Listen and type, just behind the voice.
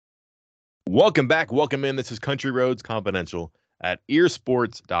Welcome back. Welcome in. This is Country Roads Confidential at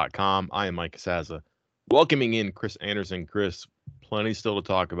earsports.com. I am Mike Casazza. Welcoming in Chris Anderson. Chris, plenty still to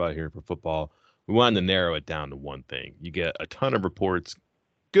talk about here for football. We wanted to narrow it down to one thing. You get a ton of reports,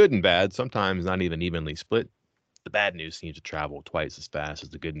 good and bad, sometimes not even evenly split. The bad news seems to travel twice as fast as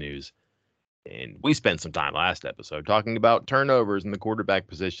the good news. And we spent some time last episode talking about turnovers in the quarterback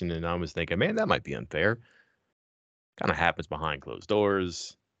position, and I was thinking, man, that might be unfair. Kind of happens behind closed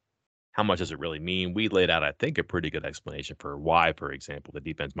doors. How much does it really mean? We laid out, I think, a pretty good explanation for why, for example, the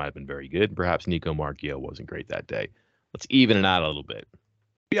defense might have been very good. Perhaps Nico Marchio wasn't great that day. Let's even it out a little bit.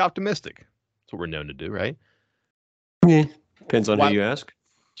 Be optimistic. That's what we're known to do, right? Yeah, depends on who Why? you ask.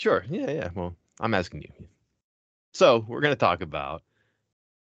 Sure. Yeah. Well, I'm asking you. So we're going to talk about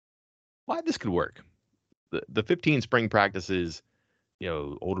why this could work. The 15 spring practices,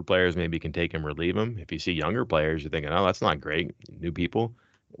 older players maybe can take them or leave them. If you see younger players, you're thinking, oh, that's not great. New people.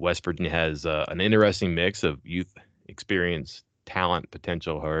 West Virginia has an interesting mix of youth experience, talent,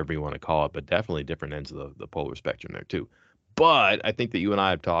 potential, however you want to call it, but definitely different ends of the polar spectrum there too. But I think that you and I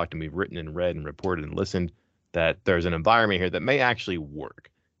have talked and we've written and read and reported and listened that there's an environment here that may actually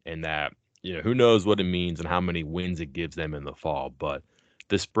work and that, who knows what it means and how many wins it gives them in the fall. But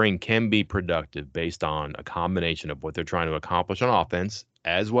the spring can be productive based on a combination of what they're trying to accomplish on offense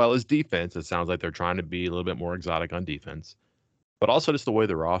as well as defense. It sounds like they're trying to be a little bit more exotic on defense, but also just the way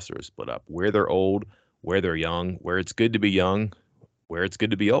the roster is split up, where they're old, where they're young, where it's good to be young, where it's good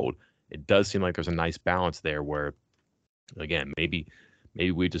to be old. It does seem like there's a nice balance there where, again, maybe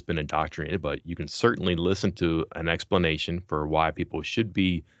we've just been indoctrinated, but you can certainly listen to an explanation for why people should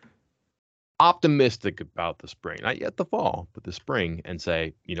be optimistic about the spring, not yet the fall, but the spring, and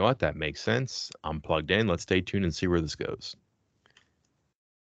say, you know what, that makes sense. I'm plugged in. Let's stay tuned and see where this goes.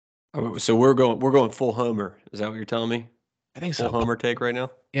 So we're going full homer. Is that what you're telling me? I think Full so. homer take right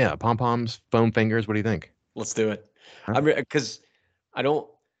now. Yeah, pom poms, foam fingers. What do you think? Let's do it. Huh? I mean, because I don't.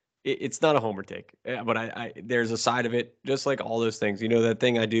 It's not a homer take, but I there's a side of it, just like all those things. You know that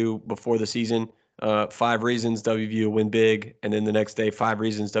thing I do before the season. 5 reasons WVU will win big, and then the next day, 5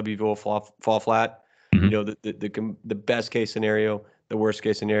 reasons WVU will fall flat. You Mm-hmm. know the best case scenario, the worst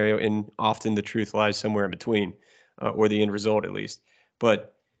case scenario, and often the truth lies somewhere in between, or the end result at least.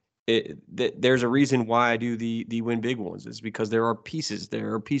 But there's a reason why I do the win big ones. It's because there are pieces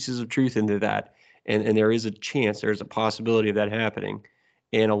of truth into that, and there is a chance, there's a possibility of that happening.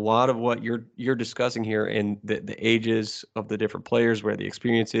 And a lot of what you're discussing here, and the ages of the different players, where the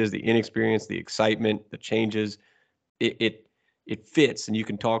experience is, the inexperience, the excitement, the changes, it fits, and you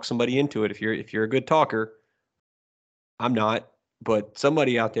can talk somebody into it if you're a good talker. I'm not, but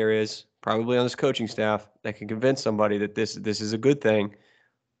somebody out there is probably on this coaching staff that can convince somebody that this is a good thing,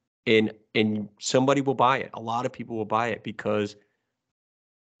 and somebody will buy it. A lot of people will buy it because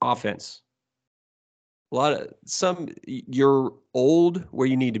offense. A lot of some you're old where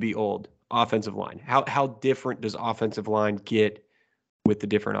you need to be old. Offensive line. How different does offensive line get with the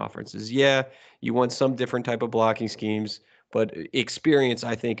different offenses? Yeah, you want some different type of blocking schemes, but experience,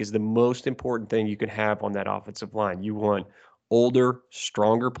 I think, is the most important thing you can have on that offensive line. You want older,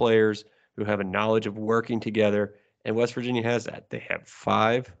 stronger players who have a knowledge of working together, and West Virginia has that. They have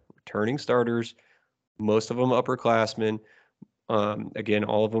 5 returning starters, most of them upperclassmen. Again,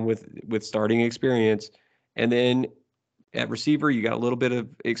 all of them with starting experience, and then at receiver, you got a little bit of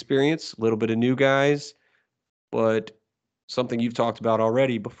experience, a little bit of new guys, but something you've talked about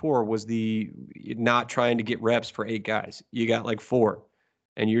already before was the not trying to get reps for 8 guys. You got like 4,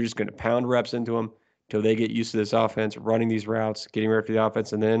 and you're just going to pound reps into them until they get used to this offense, running these routes, getting ready for the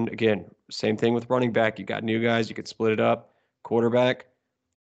offense. And then again, same thing with running back. You got new guys, you could split it up. Quarterback,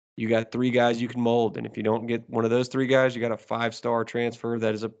 you got 3 guys you can mold. And if you don't get one of those 3 guys, you got a 5-star transfer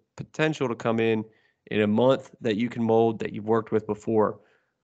that is a potential to come in a month that you can mold that you've worked with before.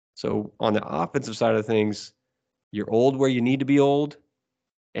 So on the offensive side of things, you're old where you need to be old,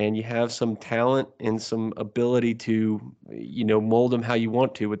 and you have some talent and some ability to, mold them how you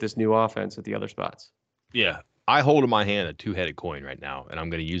want to with this new offense at the other spots. Yeah, I hold in my hand a two-headed coin right now, and I'm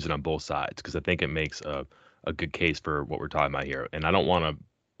going to use it on both sides because I think it makes a good case for what we're talking about here. And I don't want to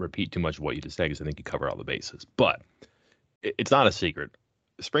repeat too much of what you just said because I think you cover all the bases. But it's not a secret.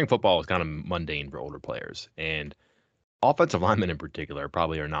 Spring football is kind of mundane for older players, and offensive linemen in particular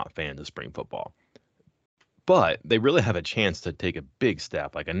probably are not fans of spring football. But they really have a chance to take a big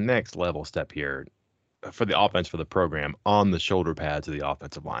step, like a next level step here for the offense for the program on the shoulder pads of the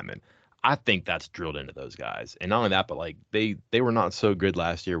offensive linemen. I think that's drilled into those guys. And not only that, but like they were not so good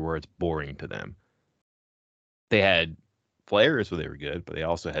last year where it's boring to them. They had flares where they were good, but they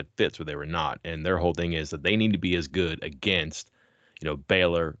also had fits where they were not. And their whole thing is that they need to be as good against,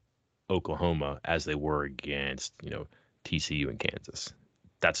 Baylor, Oklahoma as they were against, TCU and Kansas.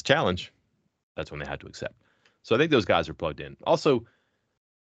 That's a challenge. That's when they had to accept. So I think those guys are plugged in. Also,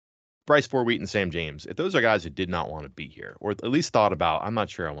 Bryce Ford-Wheat and Sam James, if those are guys who did not want to be here, or at least thought about, I'm not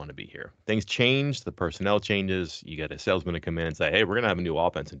sure I want to be here. Things change, the personnel changes. You get a salesman to come in and say, hey, we're gonna have a new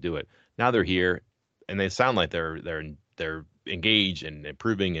offense and do it. Now they're here, and they sound like they're engaged and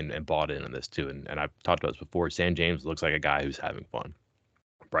improving and bought in on this too. And I've talked about this before. Sam James looks like a guy who's having fun.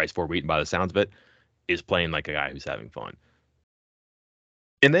 Bryce Ford-Wheat, by the sounds of it, is playing like a guy who's having fun.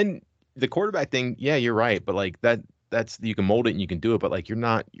 And then the quarterback thing, yeah, you're right, but like that's you can mold it and you can do it, but like you're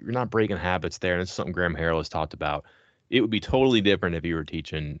not breaking habits there. And it's something Graham Harrell has talked about. It would be totally different if you were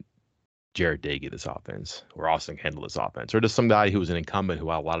teaching Jarret Doege this offense, or Austin Kendall this offense, or just some guy who was an incumbent who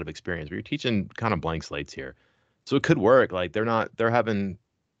had a lot of experience. But you're teaching kind of blank slates here, so it could work. Like they're having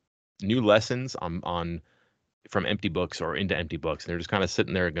new lessons on from empty books or into empty books, and they're just kind of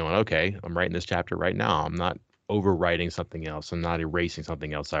sitting there going, okay, I'm writing this chapter right now. I'm not overwriting something else. I'm not erasing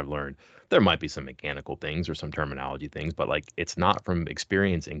something else I've learned. There might be some mechanical things or some terminology things, but like it's not from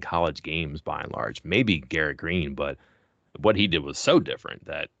experience in college games by and large. Maybe Garrett Green, but what he did was so different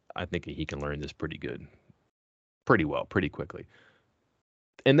that I think he can learn this pretty well, pretty quickly.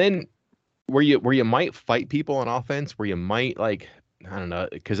 And then where you might fight people on offense, where you might like, I don't know,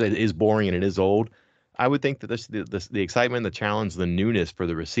 because it is boring and it is old. I would think that the excitement, the challenge, the newness for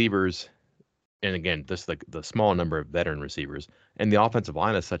the receivers, and again, just the small number of veteran receivers and the offensive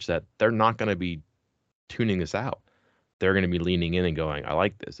line is such that they're not going to be tuning this out. They're going to be leaning in and going, I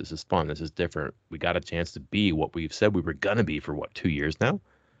like this. This is fun. This is different. We got a chance to be what we've said we were going to be for 2 years now.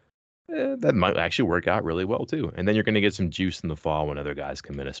 That might actually work out really well too. And then you're going to get some juice in the fall when other guys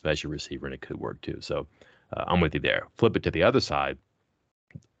come in, especially receiver, and it could work too. So I'm with you there. Flip it to the other side.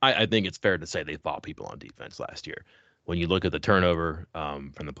 I think it's fair to say they fought people on defense last year. When you look at the turnover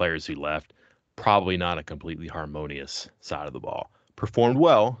from the players who left, probably not a completely harmonious side of the ball. Performed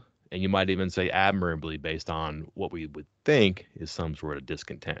well, and you might even say admirably based on what we would think is some sort of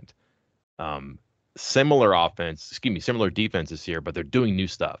discontent. Similar defense this year, but they're doing new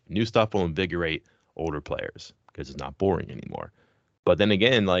stuff. New stuff will invigorate older players because it's not boring anymore. But then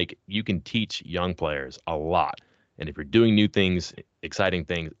again, like you can teach young players a lot. And if you're doing new things, exciting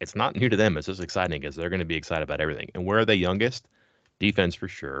things, it's not new to them. It's just exciting because they're going to be excited about everything. And where are they youngest? Defense for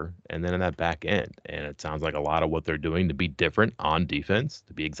sure. And then in that back end. And it sounds like a lot of what they're doing to be different on defense,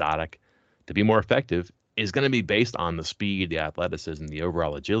 to be exotic, to be more effective is going to be based on the speed, the athleticism, the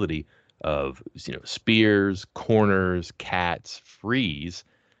overall agility of, spears, corners, cats, freeze.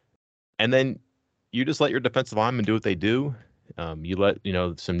 And then you just let your defensive linemen do what they do. You let,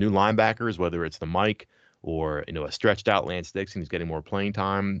 some new linebackers, whether it's the Mike or, a stretched out Lance Dixon who's getting more playing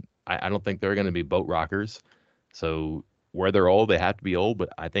time. I don't think they're going to be boat rockers. So where they're old, they have to be old, but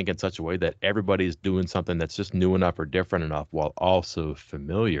I think in such a way that everybody's doing something that's just new enough or different enough while also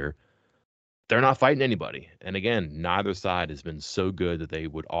familiar. They're not fighting anybody. And again, neither side has been so good that they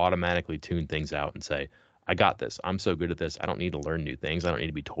would automatically tune things out and say, I got this. I'm so good at this. I don't need to learn new things. I don't need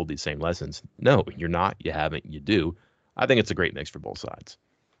to be told these same lessons. No, you're not. You haven't. You do. I think it's a great mix for both sides.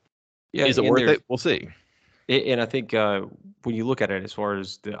 Yeah, is it worth it? We'll see. And I think when you look at it as far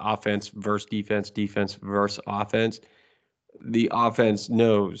as the offense versus defense, defense versus offense, the offense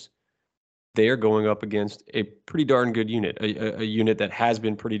knows they're going up against a pretty darn good unit, a unit that has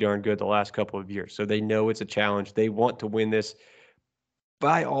been pretty darn good the last couple of years. So they know it's a challenge. They want to win this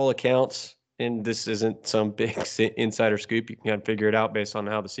by all accounts. And this isn't some big insider scoop. You can kind of figure it out based on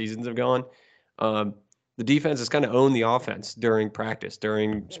how the seasons have gone. The defense has kind of owned the offense during practice,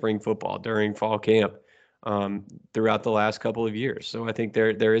 during spring football, during fall camp, throughout the last couple of years. So I think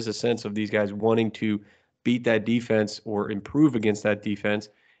there is a sense of these guys wanting to beat that defense or improve against that defense.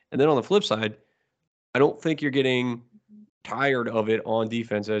 And then on the flip side, I don't think you're getting tired of it on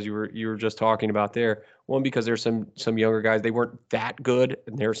defense, as you were just talking about there. One, because there's some younger guys, they weren't that good,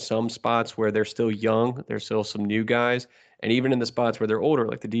 and there's some spots where they're still young. There's still some new guys, and even in the spots where they're older,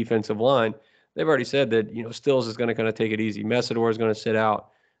 like the defensive line, they've already said that Stills is going to kind of take it easy. Messidor is going to sit out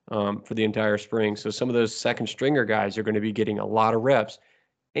for the entire spring. So some of those second stringer guys are going to be getting a lot of reps,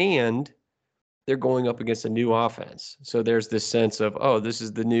 and they're going up against a new offense. So there's this sense of, oh, this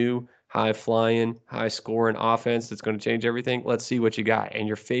is the new high-flying, high-scoring offense that's going to change everything. Let's see what you got. And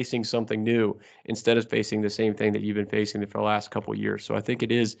you're facing something new instead of facing the same thing that you've been facing for the last couple of years. So I think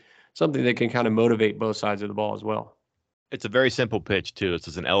it is something that can kind of motivate both sides of the ball as well. It's a very simple pitch, too. It's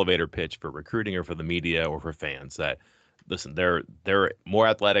just an elevator pitch for recruiting or for the media or for fans that, listen, they're more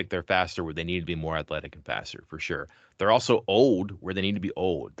athletic, they're faster, they need to be more athletic and faster, for sure. they're also old where they need to be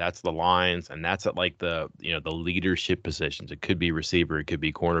old. That's the lines, and that's at like the the leadership positions. It could be receiver, it could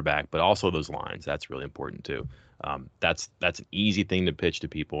be cornerback, but also those lines. That's really important too. That's an easy thing to pitch to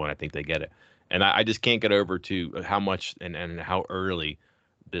people, and I think they get it. And I just can't get over to how much and how early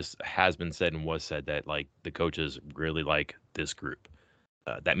this has been said and was said that like the coaches really like this group.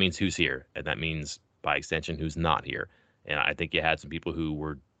 That means who's here, and that means by extension who's not here. And I think you had some people who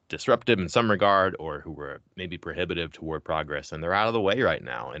were disruptive in some regard or who were maybe prohibitive toward progress, and they're out of the way right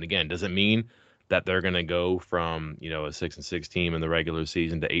now. And again, doesn't mean that they're going to go from a 6-6 team in the regular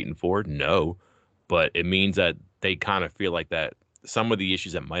season to 8-4. No, but it means that they kind of feel like that some of the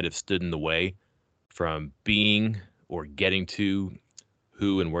issues that might have stood in the way from being or getting to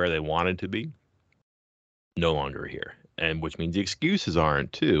who and where they wanted to be no longer here. And which means the excuses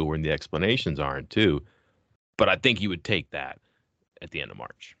aren't too, or the explanations aren't too. But I think you would take that at the end of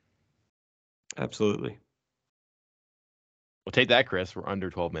March. Absolutely. Well, take that, Chris. We're under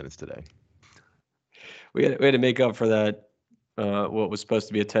 12 minutes today. We had to make up for that, what was supposed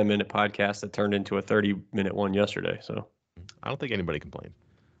to be a 10-minute podcast that turned into a 30-minute one yesterday. So I don't think anybody complained.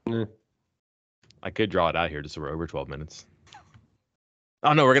 Mm. I could draw it out here just so we're over 12 minutes.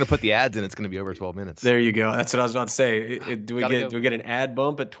 Oh no, we're gonna put the ads in. It's gonna be over 12 minutes. There you go. That's what I was about to say. Do we get an ad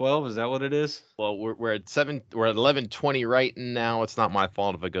bump at 12? Is that what it is? Well, we're at 11:20 right now. It's not my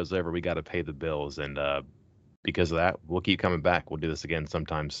fault if it goes over. We got to pay the bills, and because of that, we'll keep coming back. We'll do this again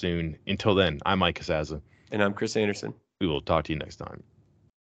sometime soon. Until then, I'm Mike Casazza. And I'm Chris Anderson. We will talk to you next time.